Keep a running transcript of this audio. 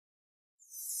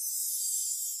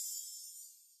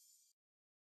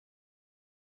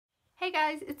Hey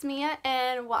guys, it's Mia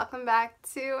and welcome back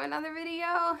to another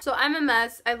video. So I'm a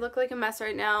mess. I look like a mess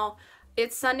right now.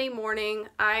 It's Sunday morning.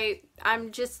 I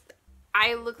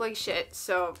look like shit.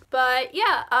 But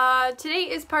yeah,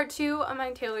 today is part 2 of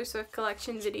my Taylor Swift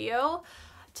collection video.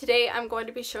 Today I'm going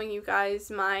to be showing you guys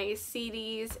my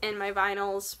CDs and my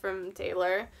vinyls from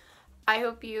Taylor. I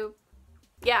hope you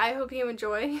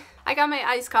enjoy. I got my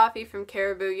iced coffee from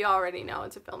Caribou. You already know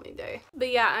it's a filming day. But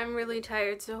yeah, I'm really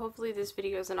tired, so hopefully this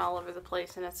video isn't all over the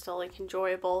place and it's still like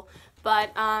enjoyable.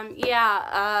 But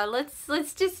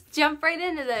let's just jump right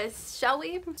into this, shall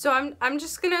we? So I'm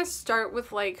just gonna start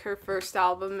with like her first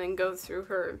album and go through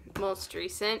her most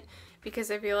recent,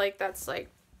 because I feel like that's what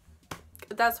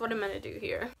I'm gonna do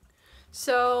here.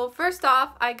 So first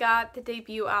off, I got the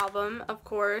debut album, of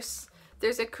course.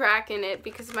 There's a crack in it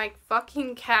because my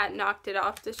fucking cat knocked it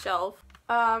off the shelf.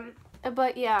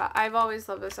 But yeah, I've always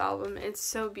loved this album. It's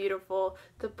so beautiful.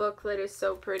 The booklet is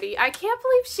so pretty. I can't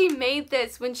believe she made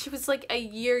this when she was like a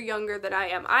year younger than I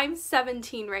am. I'm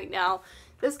 17 right now.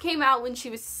 This came out when she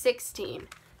was 16.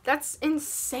 That's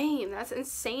insane. That's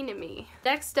insane to me.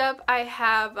 Next up, I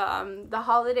have the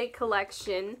Holiday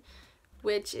Collection,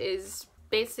 which is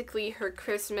basically her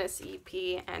Christmas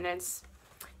EP, and it's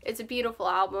a beautiful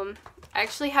album. I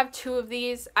actually have 2 of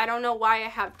these. I don't know why I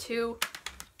have 2,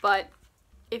 but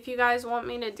if you guys want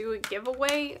me to do a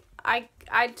giveaway, I'd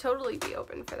totally be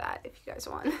open for that if you guys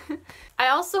want. I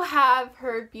also have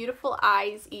her Beautiful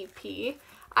Eyes EP.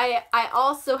 I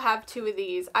also have 2 of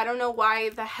these. I don't know why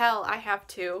the hell I have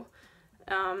 2.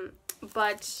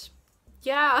 But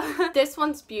yeah, this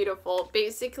one's beautiful.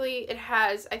 Basically,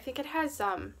 I think it has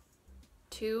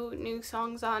 2 new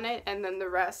songs on it, and then the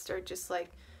rest are just like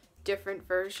different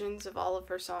versions of all of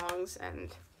her songs.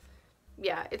 And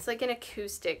yeah, it's like an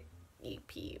acoustic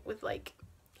EP with like,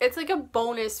 it's like a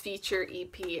bonus feature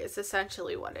EP is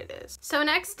essentially what it is. So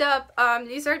next up,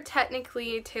 these are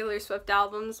technically Taylor Swift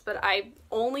albums, but I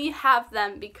only have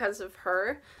them because of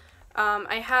her.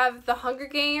 I have the Hunger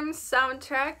Games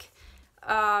soundtrack.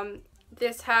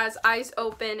 This has Eyes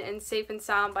Open and Safe and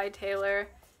Sound by Taylor.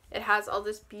 It has all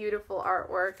this beautiful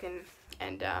artwork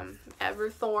and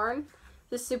Everthorn.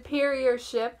 The Superior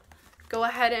Ship. Go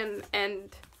ahead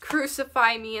and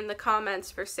crucify me in the comments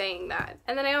for saying that.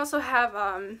 And then I also have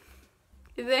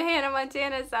the Hannah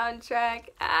Montana soundtrack.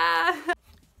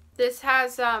 This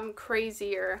has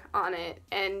Crazier on it,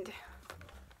 and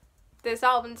this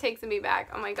album takes me back.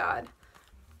 Oh my god.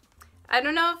 I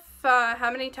don't know if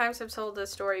how many times I've told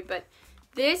this story, but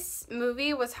this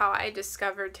movie was how I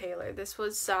discovered Taylor. This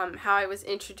was how I was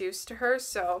introduced to her.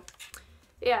 So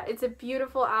yeah, it's a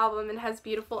beautiful album and has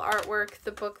beautiful artwork.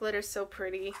 The booklet is so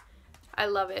pretty. I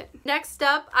love it. Next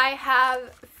up, I have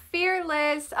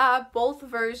Fearless, both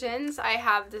versions. I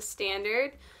have the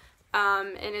standard,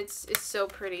 and it's so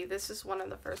pretty. This is one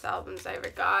of the first albums I ever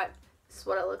got. This is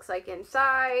what it looks like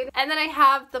inside. And then I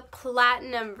have the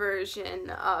platinum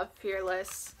version of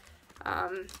Fearless.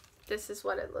 This is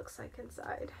what it looks like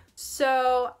inside.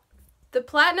 So the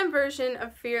platinum version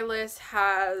of Fearless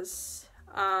has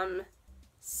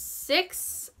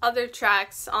 6 other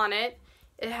tracks on it.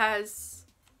 It has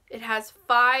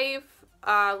 5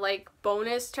 like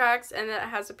bonus tracks, and then it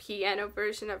has a piano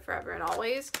version of Forever and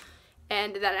Always,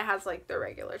 and then it has like the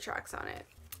regular tracks on it.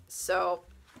 So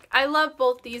I love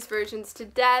both these versions to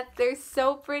death. They're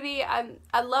so pretty.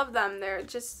 I love them. They're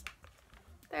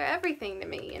everything to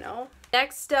me, you know.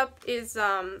 Next up is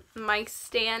my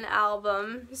Stan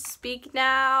album, Speak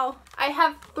Now. I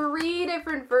have 3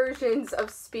 different versions of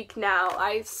Speak Now.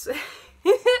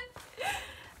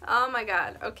 Oh my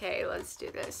god. Okay, let's do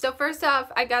this. So first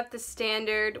off, I got the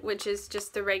standard, which is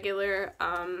just the regular.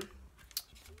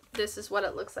 This is what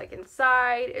it looks like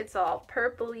inside. It's all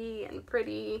purpley and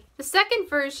pretty. The second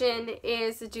version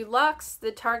is the deluxe,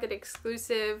 the Target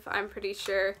exclusive, I'm pretty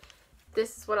sure.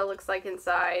 This is what it looks like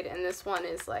inside, and this one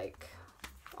is like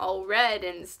all red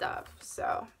and stuff.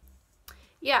 So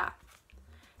yeah,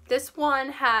 this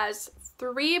one has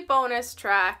 3 bonus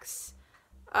tracks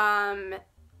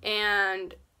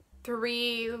and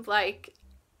 3 like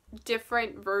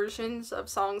different versions of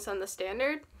songs on the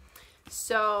standard.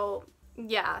 So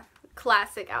yeah,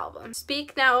 classic album.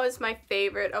 Speak Now is my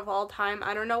favorite of all time.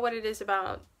 I don't know what it is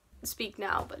about Speak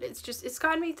Now, but it's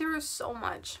gotten me through so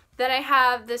much. Then I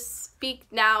have the Speak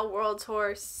Now World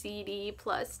Tour CD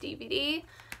plus DVD.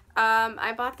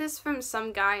 I bought this from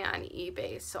some guy on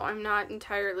eBay, so I'm not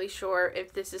entirely sure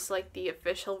if this is like the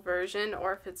official version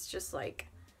or if it's just like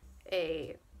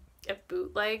a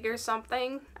bootleg or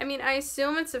something. I mean, I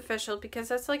assume it's official because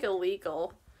that's like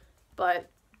illegal, but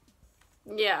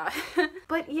yeah.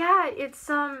 But yeah, it's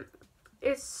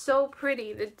It's so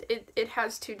pretty. It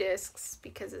has 2 discs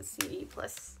because it's CD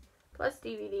plus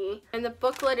DVD. And the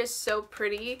booklet is so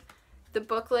pretty. The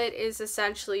booklet is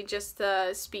essentially just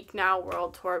the Speak Now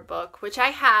World Tour book, which I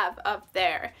have up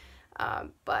there.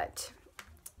 But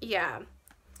yeah,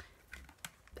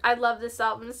 I love this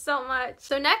album so much.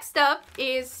 So next up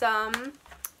is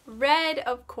Red,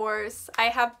 of course. I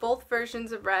have both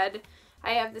versions of Red.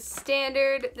 I have the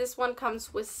standard. This one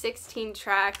comes with 16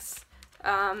 tracks.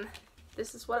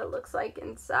 This is what it looks like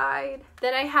inside.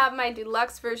 Then I have my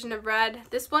deluxe version of Red.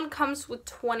 This one comes with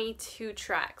 22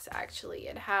 tracks, actually.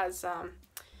 It has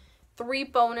 3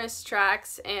 bonus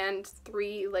tracks and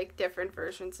 3 like different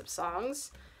versions of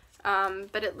songs.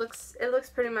 But it looks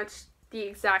pretty much the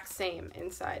exact same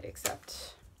inside,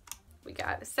 except we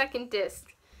got a second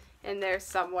disc in there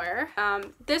somewhere.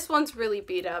 This one's really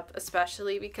beat up,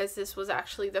 especially because this was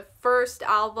actually the first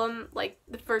album, like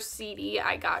the first CD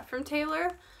I got from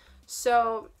Taylor.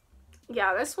 So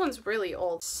yeah, this one's really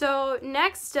old. So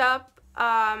next up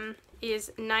is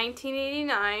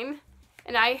 1989,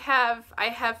 and I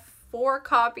have 4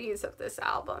 copies of this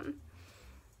album.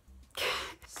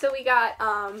 So we got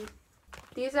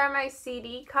these are my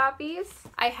CD copies.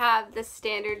 I have the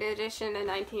standard edition of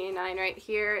 1989 right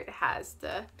here. It has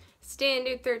the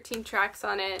standard 13 tracks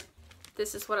on it.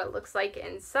 This is what it looks like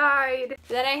inside.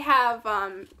 Then I have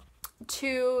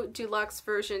 2 deluxe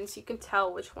versions. You can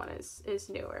tell which one is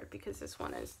newer because this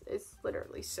one is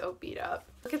literally so beat up.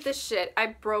 Look at this shit. I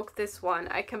broke this one.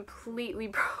 I completely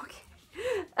broke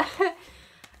it.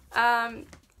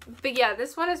 But yeah,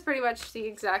 this one is pretty much the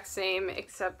exact same,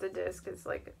 except the disc is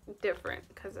like different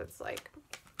because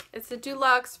it's a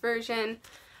deluxe version.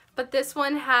 But this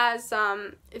one has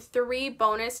 3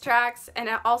 bonus tracks, and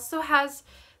it also has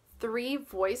 3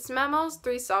 voice memos,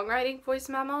 3 songwriting voice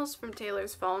memos from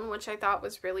Taylor's phone, which I thought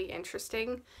was really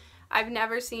interesting. I've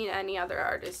never seen any other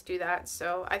artist do that,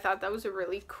 so I thought that was a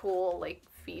really cool like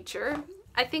feature.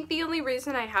 I think the only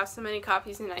reason I have so many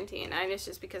copies in 1989 is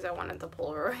just because I wanted the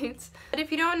Polaroids. But if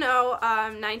you don't know,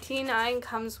 1989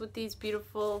 comes with these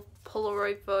beautiful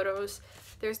Polaroid photos.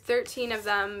 There's 13 of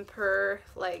them per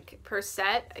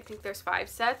set. I think there's 5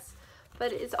 sets.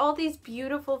 But it's all these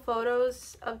beautiful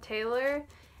photos of Taylor,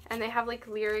 and they have like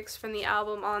lyrics from the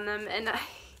album on them. And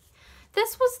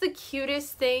this was the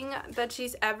cutest thing that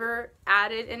she's ever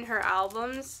added in her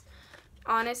albums.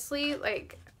 Honestly,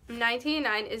 like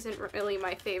 1989 isn't really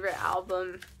my favorite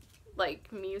album,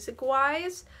 like music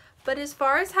wise, but as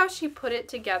far as how she put it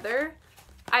together,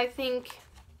 I think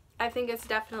it's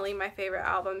definitely my favorite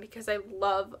album because I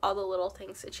love all the little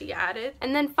things that she added.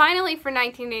 And then finally for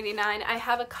 1989, I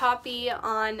have a copy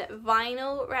on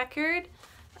vinyl record.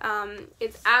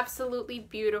 It's absolutely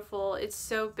beautiful. It's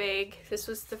so big. This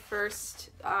was the first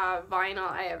vinyl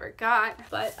I ever got.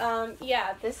 But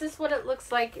yeah, this is what it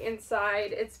looks like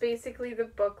inside. It's basically the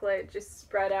booklet just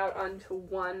spread out onto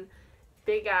one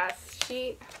big ass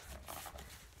sheet.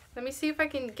 Let me see if I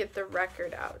can get the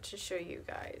record out to show you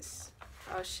guys.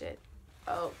 Oh shit.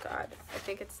 Oh god. I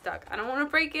think it's stuck. I don't want to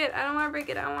break it. I don't want to break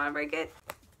it. I don't want to break it.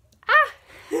 Ah!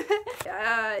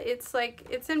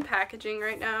 It's in packaging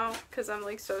right now because I'm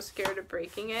like so scared of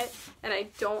breaking it, and I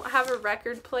don't have a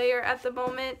record player at the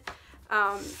moment.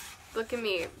 Look at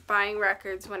me buying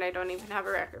records when I don't even have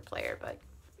a record player, but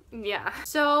yeah.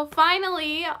 So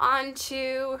finally on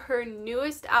to her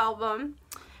newest album,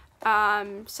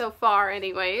 so far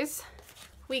anyways.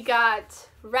 We got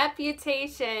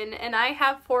Reputation, and I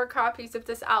have 4 copies of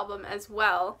this album as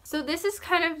well. So this is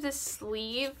kind of the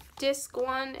sleeve disc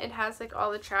one. It has like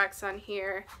all the tracks on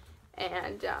here,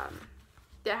 and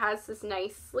it has this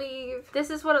nice sleeve. This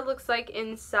is what it looks like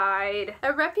inside.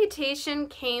 A Reputation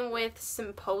came with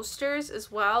some posters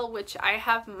as well, which I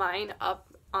have mine up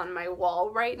on my wall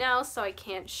right now, so I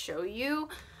can't show you.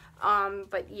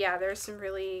 But yeah, there's some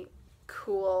really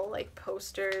cool like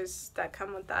posters that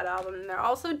come with that album, and they're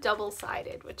also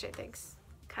double-sided, which I think's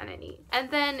kind of neat. And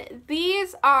then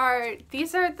these are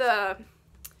the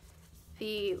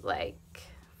like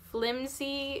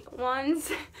flimsy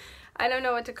ones. I don't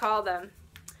know what to call them,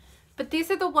 but these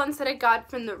are the ones that I got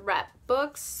from the rep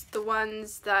books, the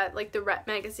ones that like the rep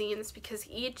magazines, because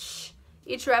each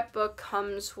rep book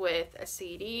comes with a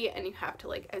CD and you have to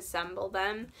like assemble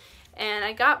them. And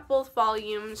I got both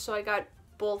volumes, so I got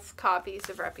both copies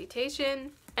of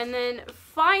Reputation. And then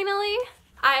finally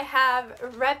I have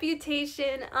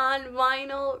Reputation on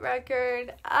vinyl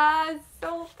record.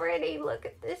 So pretty. Look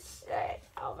at this shit.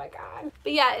 Oh my god.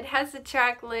 But yeah, it has the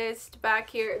track list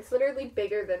back here. It's literally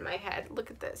bigger than my head.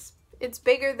 Look at this. It's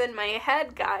bigger than my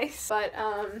head, guys. But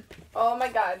oh my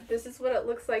god, this is what it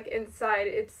looks like inside.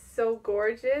 It's so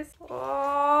gorgeous.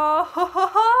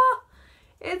 Oh,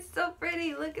 It's so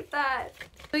pretty. Look at that.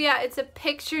 So yeah, it's a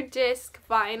picture disc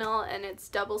vinyl and it's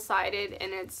double-sided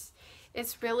and it's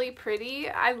really pretty.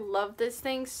 I love this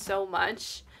thing so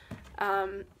much.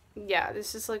 Yeah,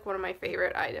 this is like one of my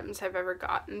favorite items I've ever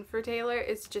gotten for Taylor.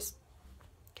 It's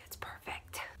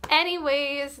perfect.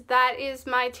 Anyways, that is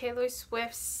my Taylor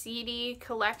Swift CD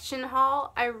collection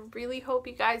haul. I really hope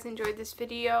you guys enjoyed this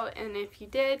video, and if you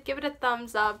did, give it a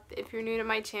thumbs up. If you're new to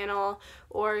my channel,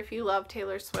 or if you love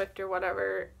Taylor Swift or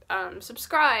whatever,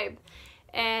 subscribe.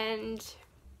 And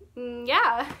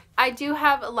yeah, I do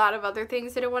have a lot of other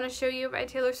things that I want to show you about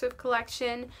Taylor Swift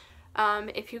collection.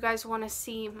 If you guys want to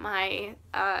see my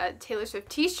Taylor Swift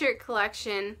t-shirt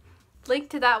collection,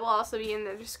 link to that will also be in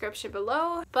the description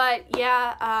below. But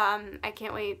yeah, I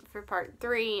can't wait for part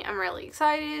 3. I'm really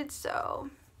excited, so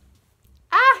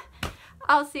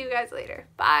I'll see you guys later.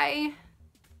 Bye.